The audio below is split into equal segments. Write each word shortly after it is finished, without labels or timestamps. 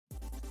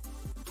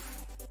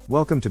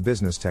Welcome to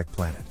Business Tech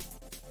Planet.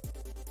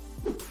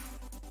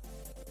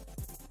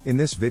 In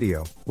this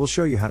video, we'll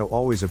show you how to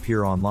always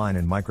appear online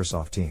in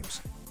Microsoft Teams.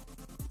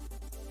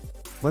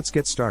 Let's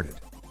get started.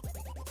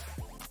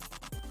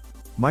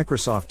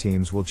 Microsoft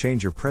Teams will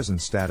change your present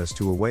status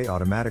to away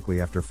automatically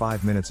after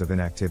 5 minutes of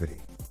inactivity.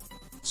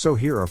 So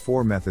here are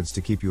 4 methods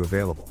to keep you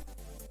available.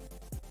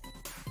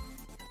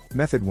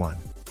 Method 1.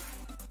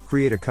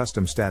 Create a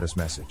custom status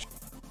message.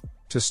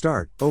 To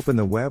start, open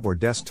the web or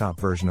desktop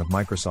version of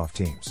Microsoft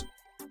Teams.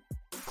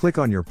 Click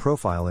on your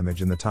profile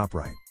image in the top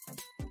right.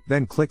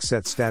 Then click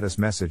Set Status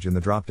Message in the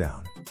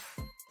drop-down.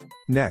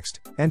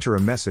 Next, enter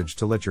a message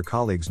to let your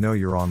colleagues know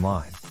you're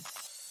online.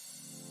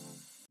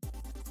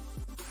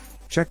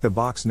 Check the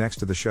box next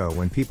to the Show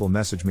When People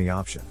Message Me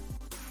option.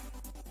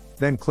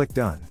 Then click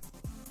Done.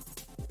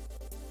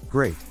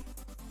 Great!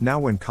 Now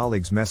when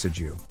colleagues message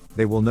you,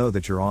 they will know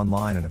that you're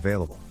online and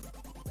available.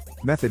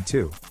 Method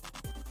 2.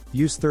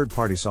 Use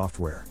third-party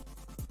software.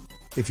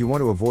 If you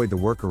want to avoid the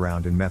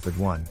workaround in Method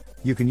 1,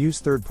 you can use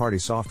third-party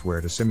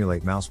software to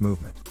simulate mouse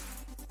movement.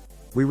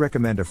 We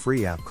recommend a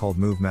free app called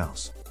Move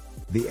Mouse.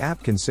 The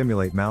app can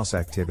simulate mouse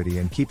activity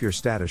and keep your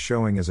status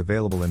showing as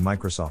available in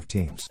Microsoft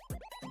Teams.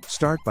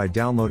 Start by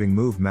downloading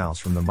Move Mouse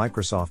from the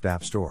Microsoft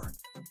App Store.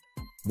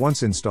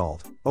 Once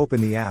installed, open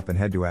the app and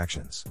head to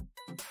Actions.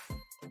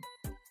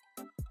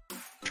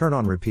 Turn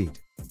on Repeat.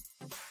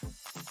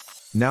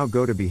 Now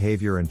go to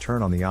Behavior and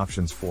turn on the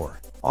options for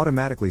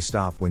Automatically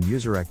Stop when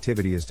user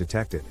activity is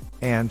detected,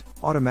 and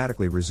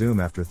Automatically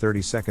Resume after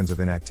 30 seconds of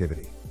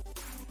inactivity.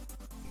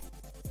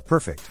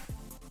 Perfect.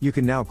 You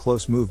can now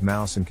close Move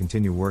Mouse and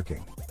continue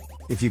working.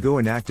 If you go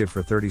inactive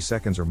for 30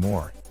 seconds or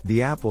more,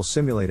 the app will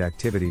simulate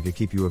activity to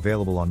keep you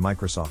available on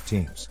Microsoft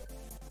Teams.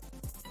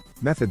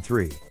 Method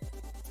 3.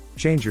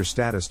 Change your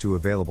status to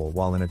available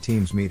while in a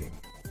Teams meeting.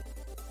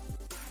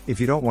 If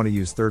you don't want to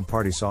use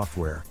third-party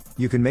software,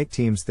 you can make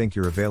Teams think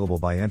you're available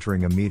by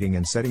entering a meeting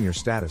and setting your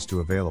status to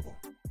available.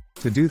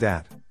 To do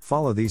that,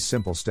 follow these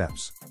simple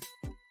steps.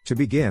 To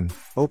begin,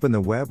 open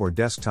the web or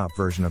desktop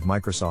version of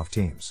Microsoft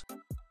Teams.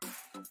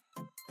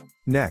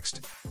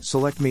 Next,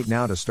 select Meet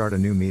Now to start a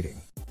new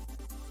meeting.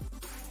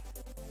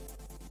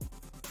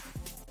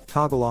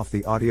 Toggle off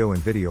the audio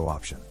and video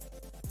option.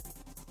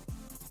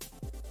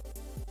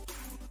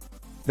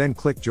 Then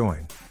click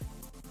Join.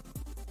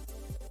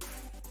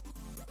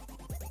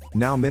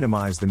 Now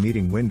minimize the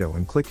meeting window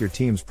and click your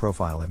Teams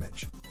profile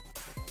image.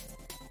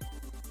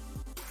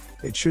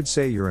 It should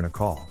say you're in a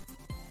call.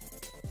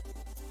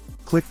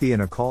 Click the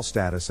In a Call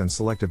status and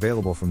select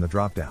Available from the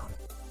drop-down.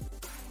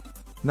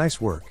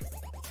 Nice work!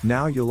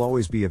 Now you'll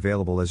always be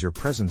available as your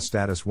present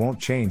status won't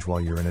change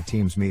while you're in a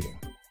Teams meeting.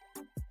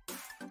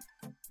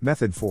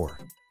 Method 4.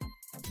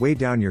 Weigh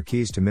down your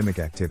keys to mimic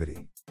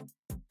activity.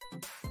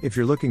 If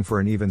you're looking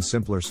for an even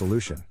simpler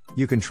solution,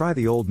 you can try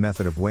the old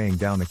method of weighing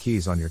down the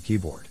keys on your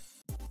keyboard.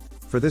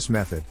 For this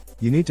method,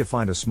 you need to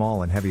find a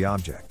small and heavy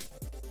object.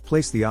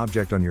 Place the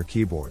object on your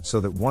keyboard so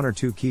that 1 or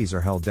 2 keys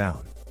are held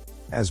down.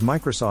 As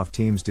Microsoft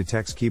Teams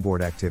detects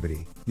keyboard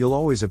activity, you'll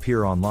always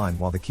appear online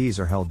while the keys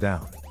are held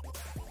down.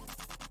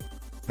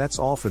 That's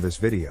all for this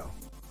video.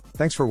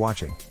 Thanks for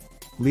watching.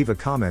 Leave a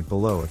comment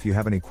below if you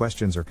have any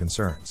questions or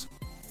concerns.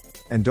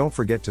 And don't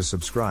forget to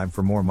subscribe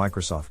for more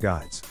Microsoft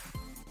guides.